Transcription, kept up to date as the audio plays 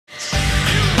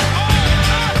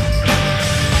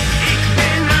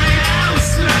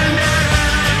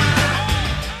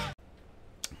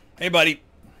Hey, buddy.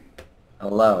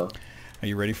 Hello. Are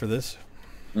you ready for this?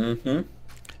 Mm-hmm.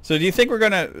 So do you think we're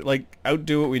going to, like,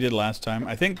 outdo what we did last time?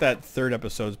 I think that third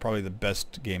episode is probably the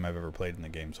best game I've ever played in the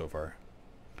game so far.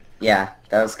 Yeah,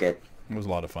 that was good. It was a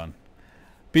lot of fun.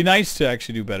 Be nice to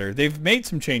actually do better. They've made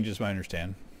some changes, I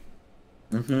understand.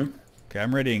 Mm-hmm. Okay,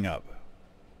 I'm readying up.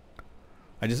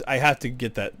 I have to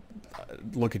get that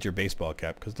look at your baseball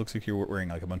cap, because it looks like you're wearing,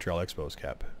 like, a Montreal Expos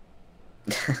cap.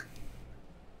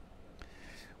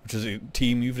 Which is a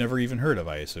team you've never even heard of,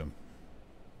 I assume.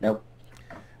 Nope.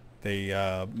 They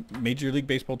Major League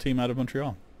Baseball team out of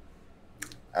Montreal.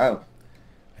 Oh.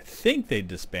 I think they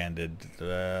disbanded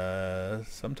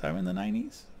sometime in the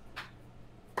 90s.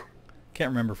 Can't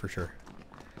remember for sure.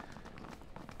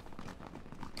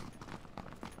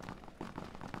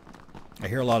 I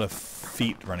hear a lot of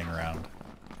feet running around.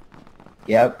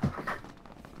 Yep.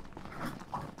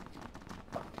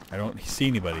 I don't see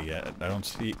anybody yet. I don't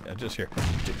see. I just hear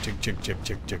chick, chick, chick, chick,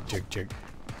 chick, chick, chick, chick.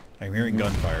 I'm hearing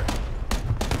gunfire.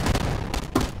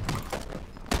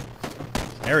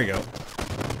 There we go.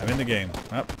 I'm in the game.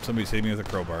 Oh, somebody's hitting me with a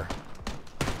crowbar.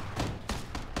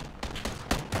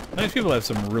 Nice people have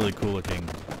some really cool looking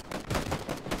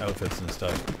outfits and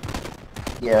stuff.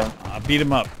 Yeah. Beat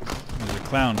him up. There's a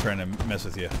clown trying to mess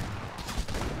with you.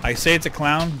 I say it's a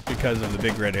clown because of the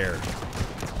big red hair.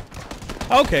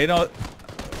 Okay, no,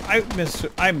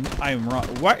 I'm wrong.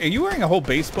 What, are you wearing a whole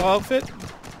baseball outfit?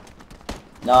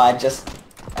 No, I just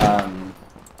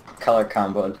color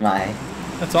comboed my.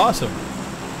 That's awesome.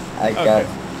 I got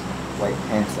white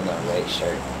pants and a white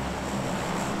shirt.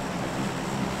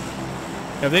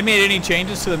 Have they made any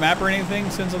changes to the map or anything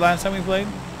since the last time we played?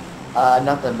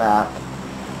 Not the map.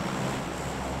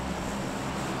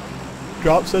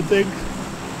 Drops and things.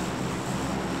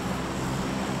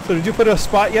 So did you put a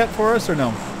spot yet for us or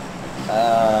no?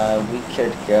 We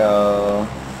could go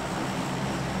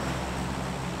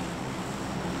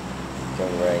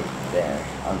right there.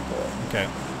 On board. Okay.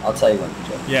 I'll tell you when to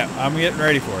jump. Yeah, I'm getting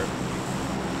ready for it.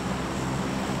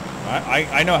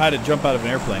 I know how to jump out of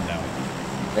an airplane now.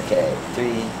 Okay, 3,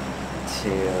 2,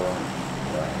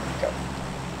 1, go.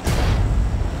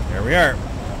 There we are.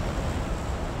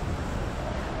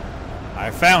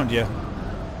 I found you.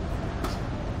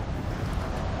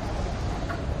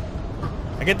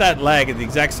 I get that lag at the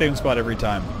exact same spot every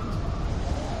time.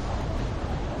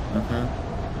 Mm-hmm.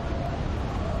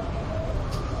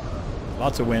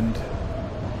 Lots of wind.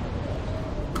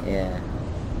 Yeah.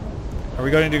 Are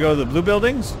we going to go to the blue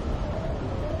buildings?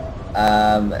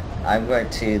 I'm going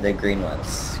to the green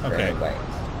ones. Okay. White.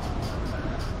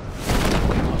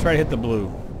 I'll try to hit the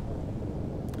blue.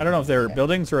 I don't know if they're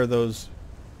buildings or are those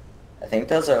I think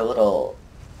those are little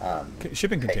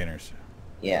shipping containers.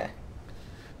 Yeah.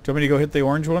 Do you want me to go hit the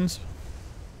orange ones?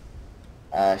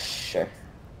 Sure.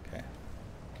 Okay.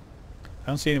 I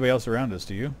don't see anybody else around us,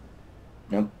 do you?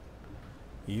 Nope.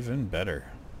 Even better.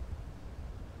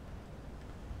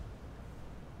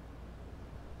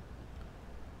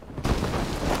 Well,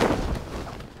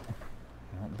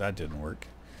 that didn't work.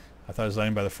 I thought I was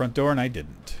landing by the front door and I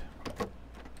didn't. You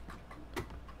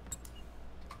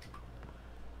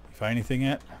find anything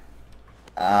yet?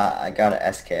 I got a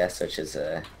SKS, which is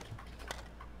a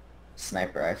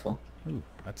sniper rifle. Ooh,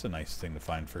 that's a nice thing to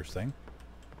find first thing.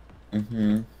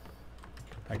 Mm-hmm.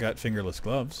 I got fingerless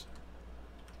gloves.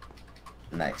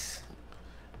 Nice.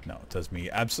 No, it does me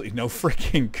absolutely no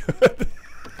freaking good.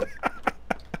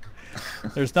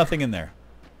 There's nothing in there.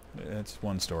 It's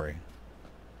one story.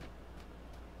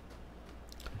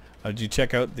 Did you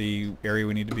check out the area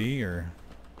we need to be, or?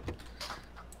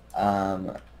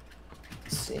 Let's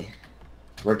see.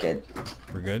 We're good.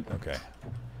 We're good? Okay.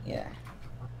 Yeah.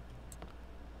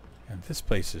 And this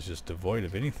place is just devoid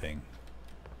of anything.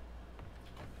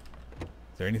 Is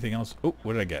there anything else? Oh,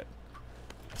 what did I get?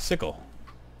 A sickle.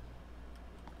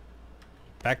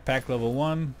 Backpack level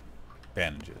 1.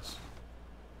 Bandages.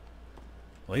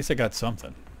 At least I got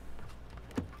something.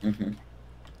 Mm-hmm.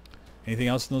 Anything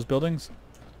else in those buildings?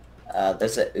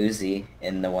 There's a Uzi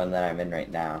in the one that I'm in right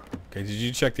now. Okay, did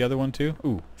you check the other one too?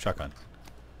 Ooh, shotgun.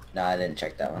 No, I didn't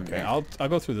check that one. Okay, yet. I'll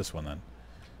go through this one then.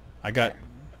 I got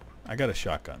a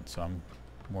shotgun, so I'm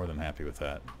more than happy with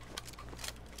that.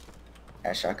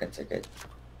 Yeah, shotguns are good.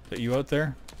 Is that you out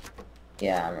there?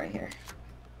 Yeah, I'm right here.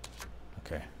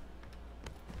 Okay.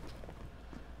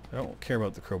 I don't care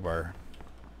about the crowbar.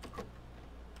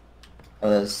 Oh,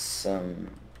 there's some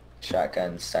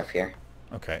shotgun stuff here.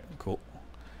 Okay, cool.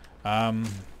 I'm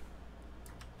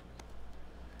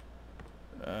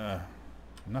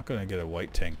not gonna get a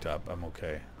white tank top. I'm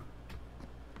okay.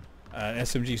 An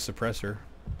SMG suppressor.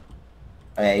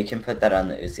 Oh yeah, you can put that on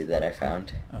the Uzi that I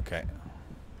found. Okay.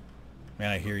 Man,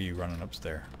 I hear you running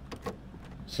upstairs.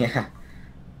 Yeah.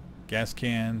 Gas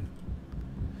can.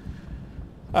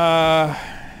 I'm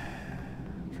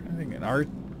trying to think. An R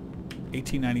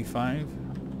 1895.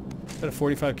 Is that a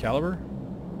 45 caliber?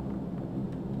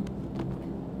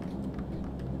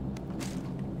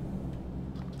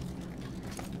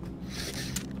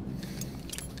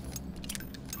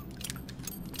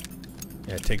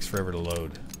 Yeah, it takes forever to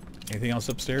load. Anything else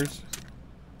upstairs?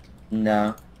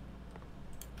 No.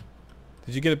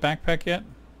 Did you get a backpack yet?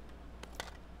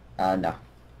 No.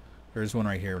 There's one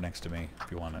right here next to me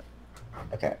if you want it.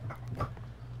 Okay.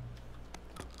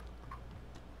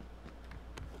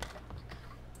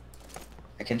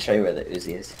 I can show you where the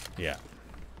Uzi is. Yeah.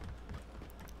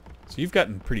 So you've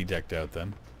gotten pretty decked out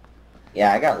then.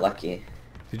 Yeah, I got lucky.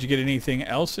 Did you get anything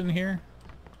else in here?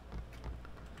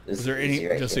 This Is there any Uzi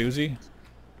right just here. Uzi?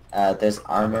 There's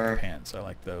armor Pants. I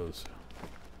like those.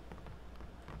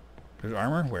 There's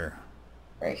armor? Where?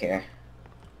 right here.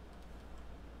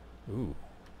 Ooh.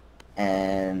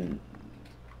 And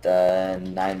the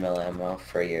 9mm ammo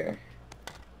for your...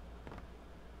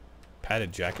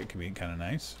 Padded jacket could be kind of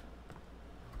nice.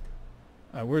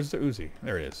 Where's the Uzi?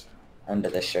 There it is. under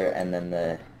the shirt, and then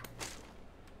the...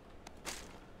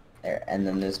 There, and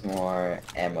then there's more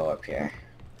ammo up here.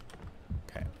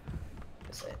 Okay.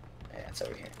 Is it? Yeah, it's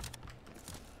over here.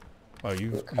 Wow,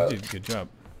 you coat. did a good job.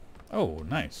 Oh,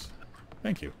 nice.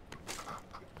 Thank you.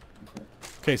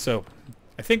 Okay, so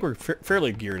I think we're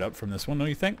fairly geared up from this one, don't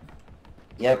you think?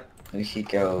 Yep, we should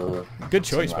go... Good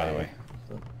choice, by the way.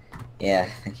 Yeah,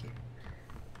 thank you.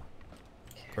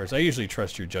 Of course, I usually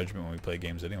trust your judgment when we play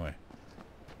games anyway.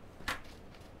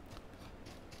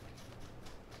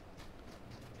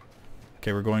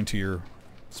 Okay, we're going to your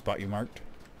spot you marked.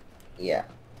 Yeah.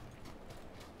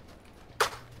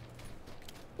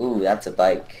 Ooh, that's a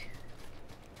bike.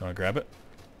 You want to grab it?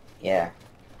 Yeah.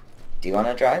 Do you want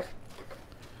to drive?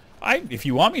 If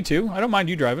you want me to. I don't mind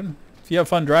you driving. If you have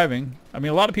fun driving. I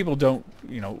mean, a lot of people don't,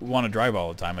 want to drive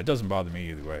all the time. It doesn't bother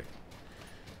me either way.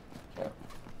 Yeah.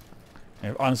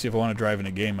 And honestly, if I want to drive in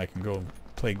a game, I can go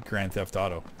play Grand Theft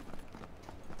Auto.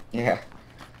 Yeah.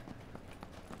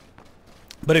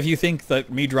 But if you think that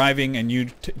me driving and you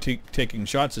taking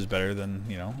shots is better, then,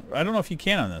 I don't know if you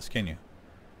can on this, can you?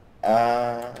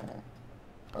 Oh,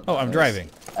 I'm driving.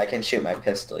 I can shoot my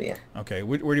pistol, yeah. Okay,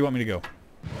 where do you want me to go?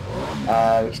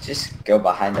 We could just go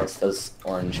behind us, those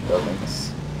orange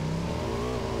buildings.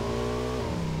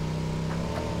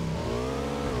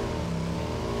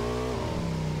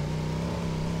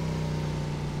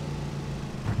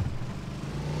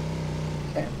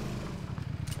 Okay.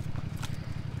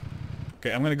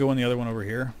 Okay, I'm going to go in the other one over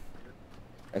here.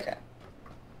 Okay.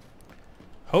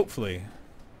 Hopefully,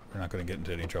 we're not going to get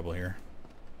into any trouble here.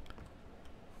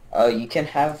 Oh, you can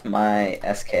have my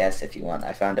SKS if you want.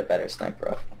 I found a better sniper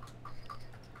rifle.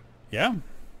 Yeah?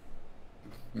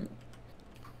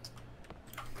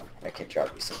 I could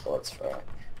drop you some bullets for it.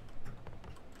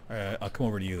 Alright, I'll come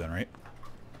over to you then, right?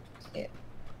 Yeah.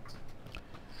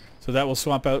 So that will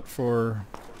swap out for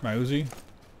my Uzi?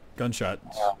 Gunshot.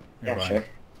 Yeah, nearby. sure.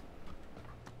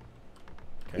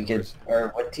 Okay, You could, or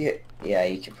what do you, yeah,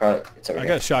 you could probably, it's over I here.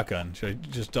 got a shotgun. Should I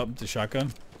just dump the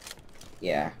shotgun?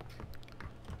 Yeah.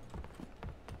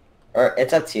 Or,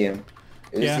 it's up to you.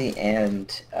 Yeah. Uzi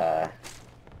and,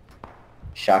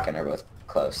 shotgun are both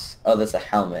close. Oh, there's a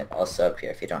helmet also up here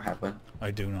if you don't have one.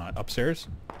 I do not. Upstairs?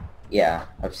 Yeah,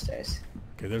 upstairs.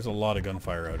 Okay, there's a lot of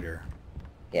gunfire out here.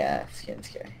 Yeah, it's getting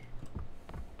scary.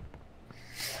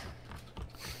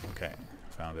 Okay,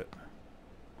 found it.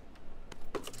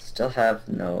 Still have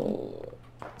no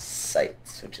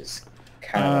sights, which is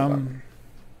kind of a bummer.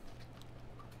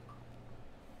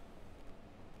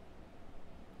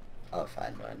 I'll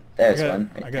find one. There's one.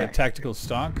 Right I got there. a tactical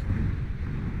stock.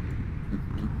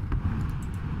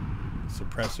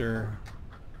 Suppressor.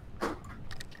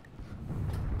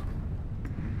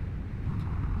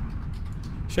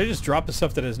 Should I just drop the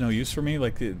stuff that has no use for me,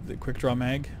 like the quick draw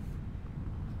mag?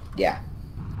 Yeah.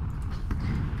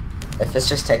 If it's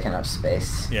just taking up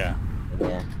space. Yeah.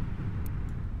 Yeah.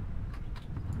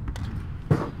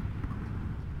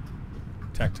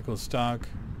 Tactical stock.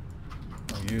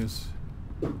 No use.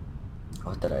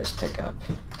 What did I just pick up?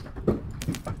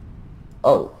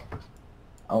 Oh.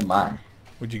 Oh my.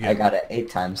 What'd you get? I got an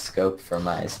 8x scope for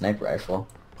my sniper rifle.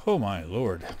 Oh my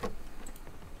lord.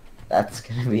 That's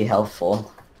gonna be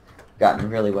helpful.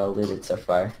 Gotten really well looted so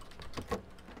far.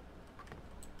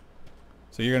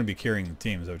 So you're going to be carrying the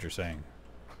team, is that what you're saying?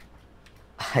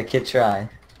 I could try.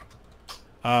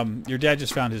 Your dad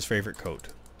just found his favorite coat.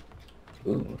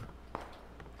 Ooh.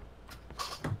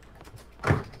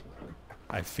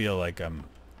 I feel like I'm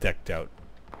decked out.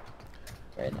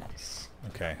 Very nice.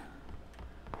 Okay.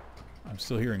 I'm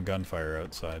still hearing gunfire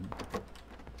outside.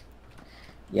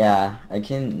 Yeah, I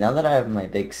can, now that I have my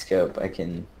big scope, I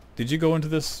can... Did you go into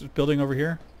this building over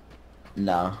here?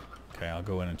 No. Okay, I'll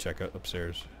go in and check out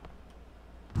upstairs.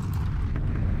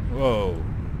 Whoa.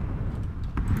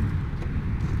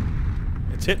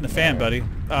 It's hitting the fan, buddy.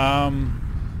 What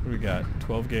do we got?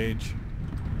 12 gauge.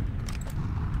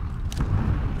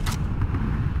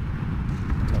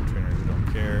 Top trainers who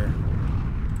don't care.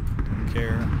 Don't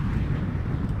care.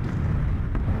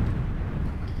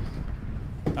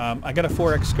 I got a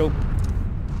 4X scope.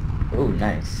 Oh,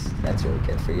 nice. That's really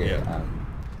good for your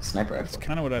sniper That's rifle.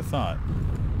 kind of what I thought.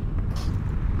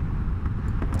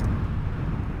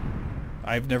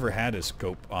 I've never had a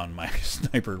scope on my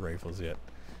sniper rifles yet.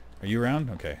 Are you around?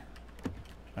 Okay.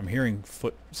 I'm hearing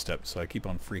footsteps, so I keep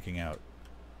on freaking out.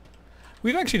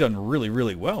 We've actually done really,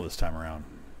 really well this time around.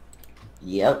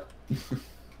 Yep.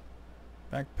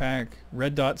 Backpack,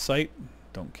 red dot sight,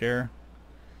 don't care.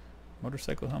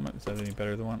 Motorcycle helmet, is that any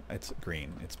better than one? It's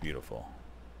green, it's beautiful.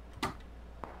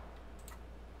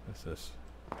 What's this?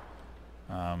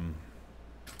 Oh,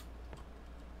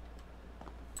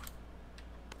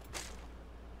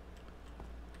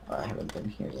 I haven't been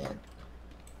here yet.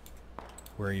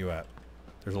 Where are you at?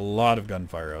 There's a lot of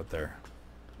gunfire out there.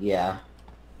 Yeah.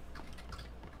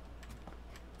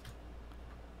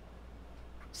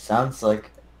 Sounds like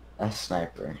a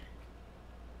sniper.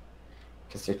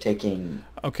 Because they're taking...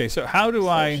 Okay, so how do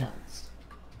I shots.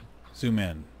 zoom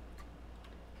in?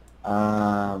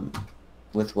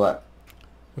 With what?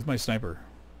 With my sniper.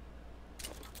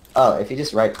 Oh, if you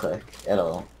just right click,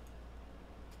 it'll...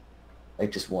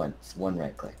 Like just once, one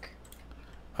right click.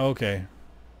 Okay.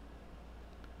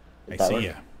 Did I that see work?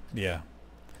 ya. Yeah.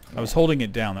 I was holding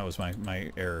it down, that was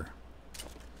my error.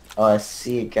 Oh, I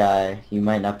see a guy. You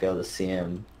might not be able to see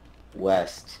him.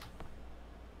 West.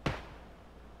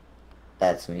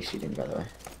 That's me shooting, by the way.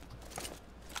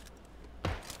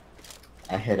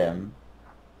 I hit him.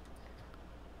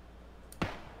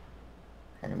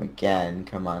 Hit him again.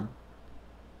 Come on.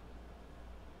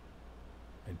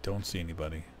 I don't see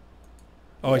anybody.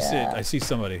 Oh, I see it. Yeah. I see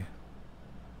somebody.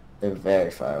 They're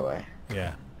very far away.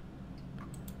 Yeah.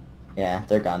 Yeah,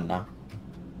 they're gone now.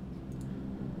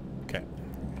 Okay.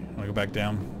 Want to go back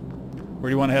down? Where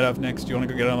do you want to head off next? Do you want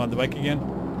to go get on the bike again?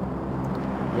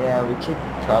 Yeah, we could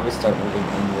probably start moving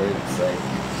inwards, like...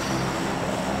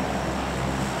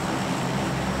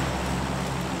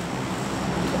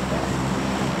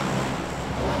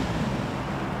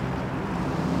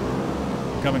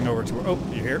 Coming over to... Oh,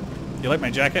 you here? You like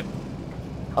my jacket?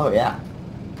 Oh, yeah.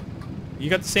 You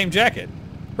got the same jacket.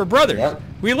 We're brothers. Yep.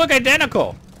 We look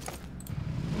identical.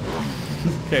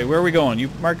 Okay, where are we going? You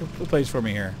mark a place for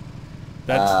me here.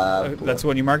 That's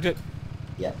when you marked it?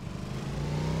 Yep.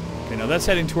 Okay, now that's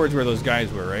heading towards where those guys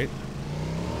were, right?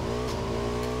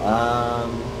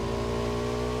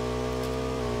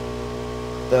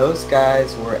 Those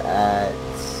guys were at...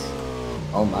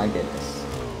 Oh my goodness.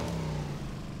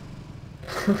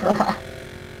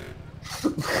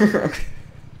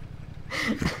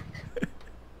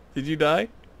 Did you die?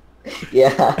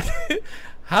 Yeah.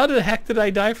 How the heck did I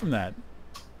die from that?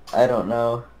 I don't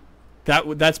know.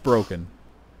 That's broken.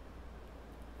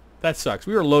 That sucks.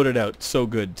 We were loaded out so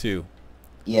good too.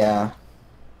 Yeah.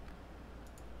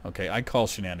 Okay, I call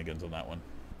shenanigans on that one.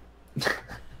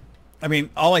 I mean,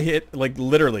 all I hit, like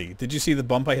literally, did you see the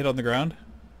bump I hit on the ground?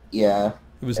 Yeah.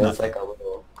 It was It was nothing. like a